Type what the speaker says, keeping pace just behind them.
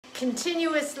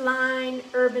continuous line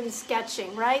urban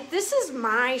sketching, right? This is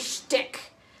my shtick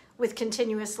with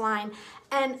continuous line.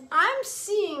 And I'm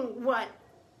seeing what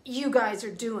you guys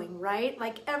are doing, right?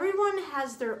 Like everyone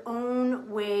has their own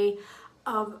way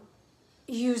of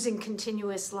using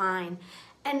continuous line.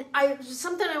 And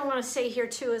something I want to say here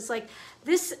too is like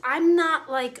this, I'm not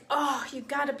like, oh, you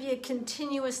got to be a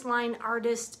continuous line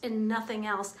artist and nothing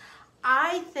else.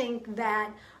 I think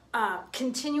that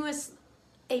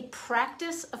a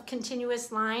practice of continuous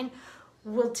line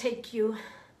will take you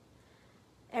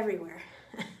everywhere.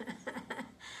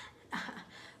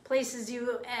 Places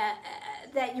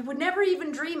that you would never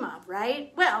even dream of,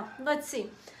 right? Well, let's see.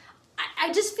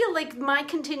 I just feel like my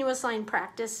continuous line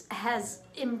practice has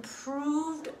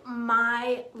improved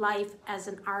my life as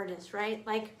an artist, right?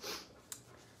 Like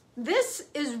this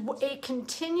is a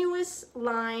continuous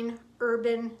line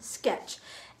urban sketch.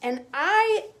 And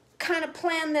I kind of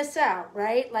planned this out,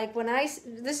 right? Like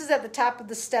this is at the top of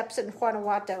the steps in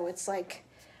Guanajuato. It's like,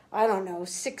 I don't know,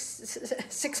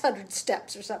 600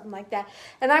 steps or something like that.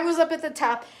 And I was up at the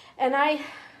top and I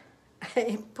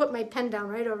put my pen down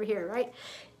right over here, right?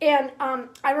 And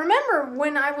I remember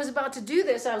when I was about to do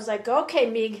this, I was like, okay,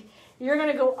 Mig, you're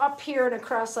going to go up here and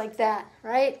across like that,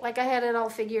 right? Like I had it all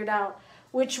figured out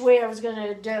which way I was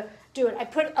going to do it. I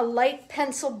put a light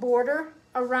pencil border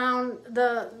around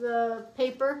the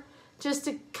paper just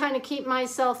to kind of keep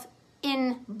myself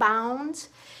in bounds.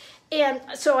 And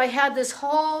so I had this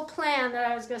whole plan that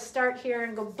I was going to start here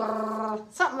and go brrr,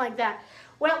 something like that.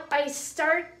 Well, I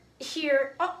start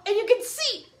here, oh, and you can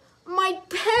see my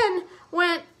pen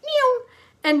went meow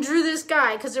and drew this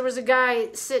guy because there was a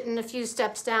guy sitting a few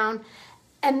steps down.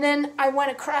 And then I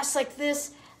went across like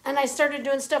this and I started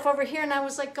doing stuff over here and I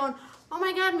was like going, oh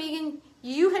my God, Megan,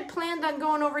 you had planned on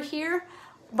going over here,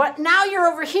 but now you're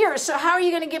over here. So how are you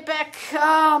going to get back?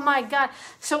 Oh my God.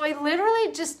 So I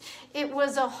literally just, it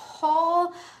was a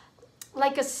whole,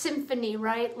 like a symphony,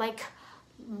 right? Like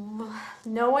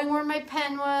knowing where my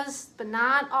pen was, but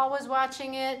not always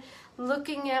watching it,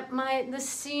 looking at the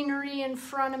scenery in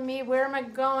front of me. Where am I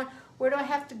going? Where do I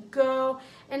have to go?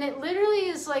 And it literally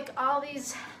is like all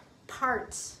these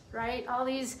parts, right? All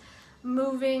these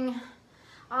moving,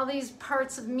 all these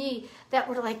parts of me that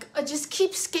were like, just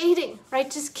keep skating, right?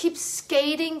 Just keep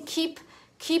skating, keep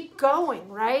going,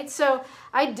 right? So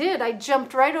I did. I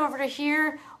jumped right over to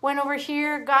here, went over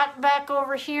here, got back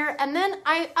over here, and then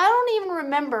I don't even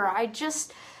remember. I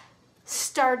just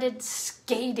started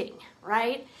skating,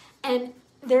 right? And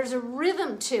there's a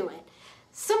rhythm to it.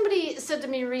 Somebody said to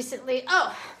me recently,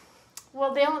 oh,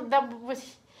 well,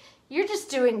 you're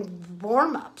just doing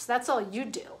warm-ups. That's all you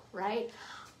do, right?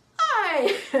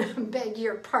 I beg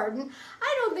your pardon.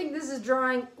 I don't think this is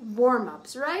drawing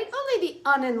warm-ups, right? Only the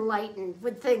unenlightened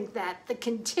would think that the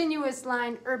continuous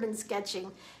line urban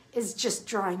sketching is just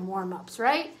drawing warm-ups,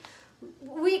 right?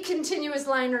 We continuous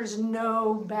liners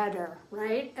know better,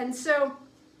 right? And so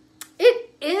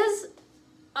it is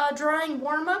a drawing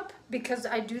warm-up because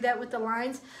I do that with the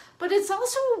lines, but it's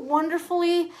also a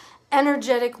wonderfully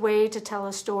energetic way to tell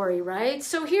a story, right?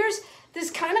 So here's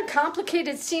this kind of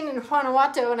complicated scene in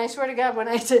Guanajuato, and I swear to God, when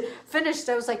I finished,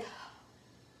 I was like,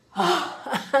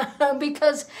 oh,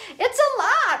 because it's a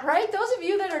lot, right? Those of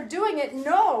you that are doing it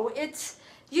know it's,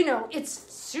 you know, it's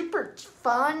super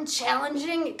fun,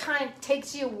 challenging. It kind of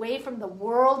takes you away from the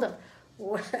world of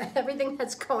everything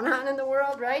that's going on in the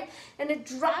world, right? And it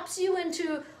drops you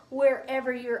into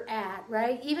wherever you're at,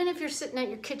 right? Even if you're sitting at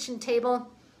your kitchen table,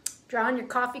 drawing your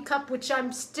coffee cup, which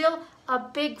I'm still a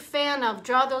big fan of.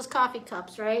 Draw those coffee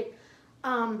cups, right?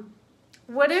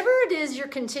 Whatever it is, your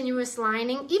continuous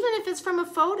lining, even if it's from a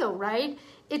photo, right?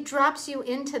 It drops you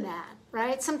into that,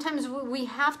 right? Sometimes we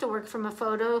have to work from a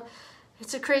photo.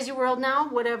 It's a crazy world now,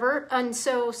 whatever. And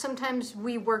so sometimes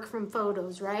we work from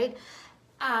photos, right?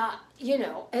 You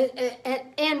know,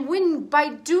 and when by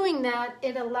doing that,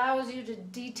 it allows you to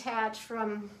detach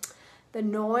from the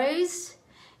noise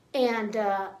and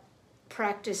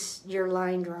practice your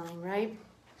line drawing, right?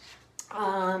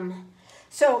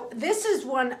 So this is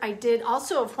one I did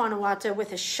also of Guanajuato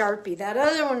with a Sharpie. That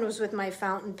other one was with my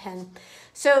fountain pen.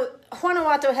 So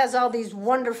Guanajuato has all these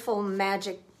wonderful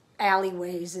magic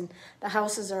alleyways and the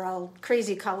houses are all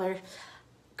crazy colors.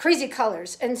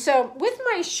 And so with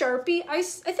my Sharpie, I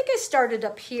think I started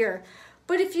up here.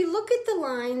 But if you look at the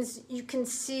lines, you can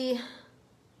see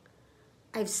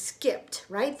I've skipped,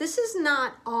 right? This is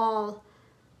not all...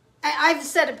 I've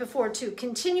said it before too,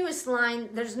 continuous line,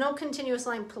 there's no continuous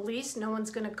line police. No one's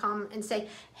going to come and say,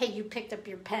 hey, you picked up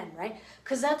your pen, right?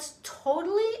 Because that's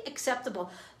totally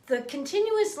acceptable. the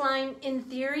continuous line, in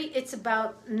theory, it's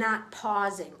about not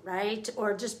pausing, right?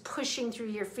 Or just pushing through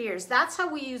your fears. That's how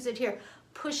we use it here.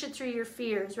 Push it through your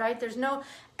fears, right? There's no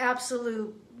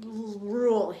absolute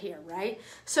rule here, right?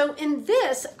 So in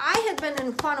this, I had been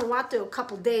in Guanajuato a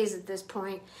couple days at this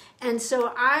point, and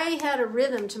so I had a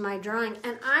rhythm to my drawing,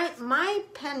 and my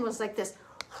pen was like this.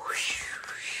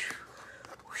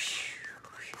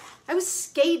 I was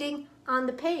skating on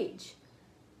the page.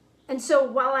 And so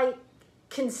while I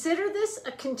consider this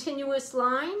a continuous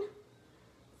line,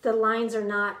 the lines are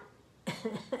not,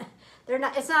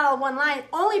 it's not all one line,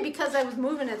 only because I was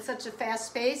moving at such a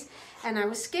fast pace and I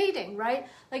was skating, right?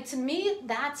 Like, to me,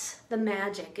 that's the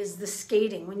magic, is the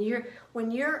skating.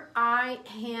 When your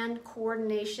eye-hand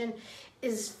coordination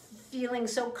is feeling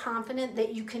so confident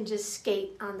that you can just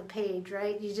skate on the page,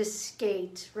 right? You just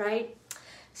skate, right?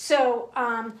 So,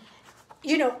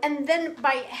 you know, and then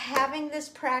by having this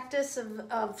practice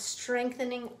of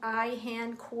strengthening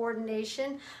eye-hand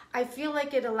coordination, I feel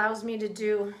like it allows me to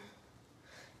do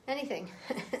anything.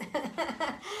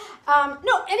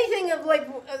 No, anything of like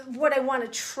what I want to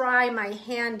try my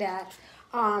hand at.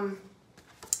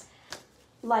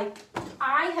 Like,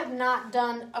 I have not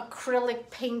done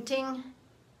acrylic painting.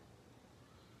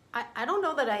 I don't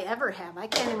know that I ever have. I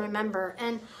can't even remember.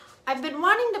 And I've been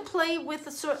wanting to play with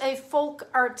a folk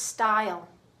art style,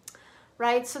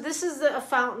 right? So this is a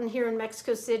fountain here in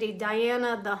Mexico City,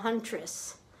 Diana the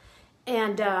Huntress.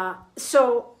 And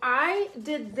so I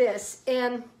did this,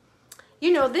 and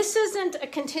you know, this isn't a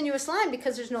continuous line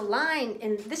because there's no line,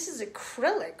 and this is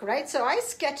acrylic, right? So I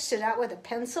sketched it out with a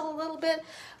pencil a little bit,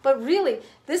 but really,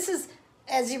 this is,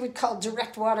 as you would call,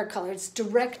 direct watercolor. It's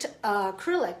direct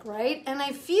acrylic, right? And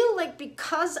I feel like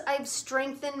because I've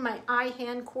strengthened my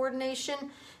eye-hand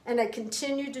coordination, and I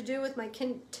continue to do with my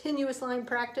continuous line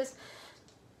practice,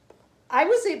 I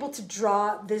was able to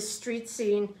draw this street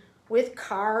scene with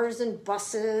cars and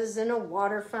buses and a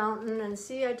water fountain. And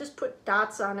see, I just put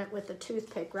dots on it with a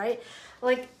toothpick, right?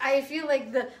 Like, I feel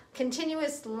like the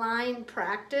continuous line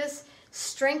practice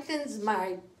strengthens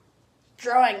my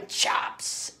drawing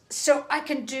chops, so I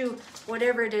can do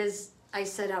whatever it is I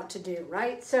set out to do,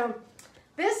 right? So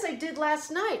this I did last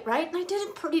night, right? And I did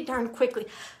it pretty darn quickly.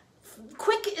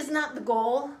 Quick is not the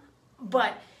goal,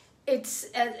 but it's,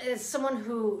 as someone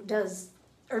who does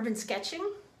urban sketching,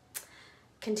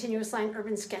 continuous line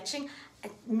urban sketching,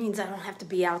 it means I don't have to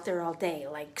be out there all day.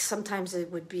 Like, sometimes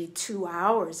it would be 2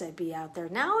 hours I'd be out there.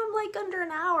 Now I'm like under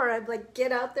an hour. I'd like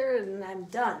get out there and I'm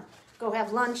done. Go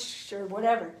have lunch or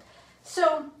whatever.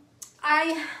 So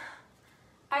I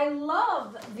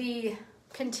love the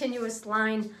continuous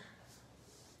line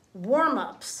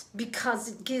warm-ups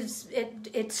because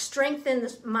it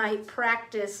strengthens my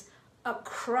practice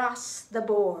across the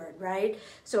board, right?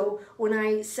 So when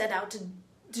I set out to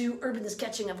do urban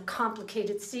sketching of a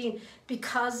complicated scene,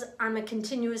 because I'm a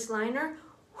continuous liner,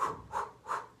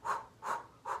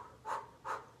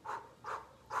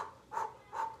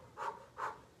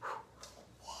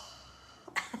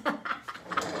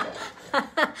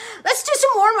 let's do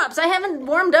some warm-ups. I haven't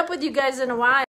warmed up with you guys in a while.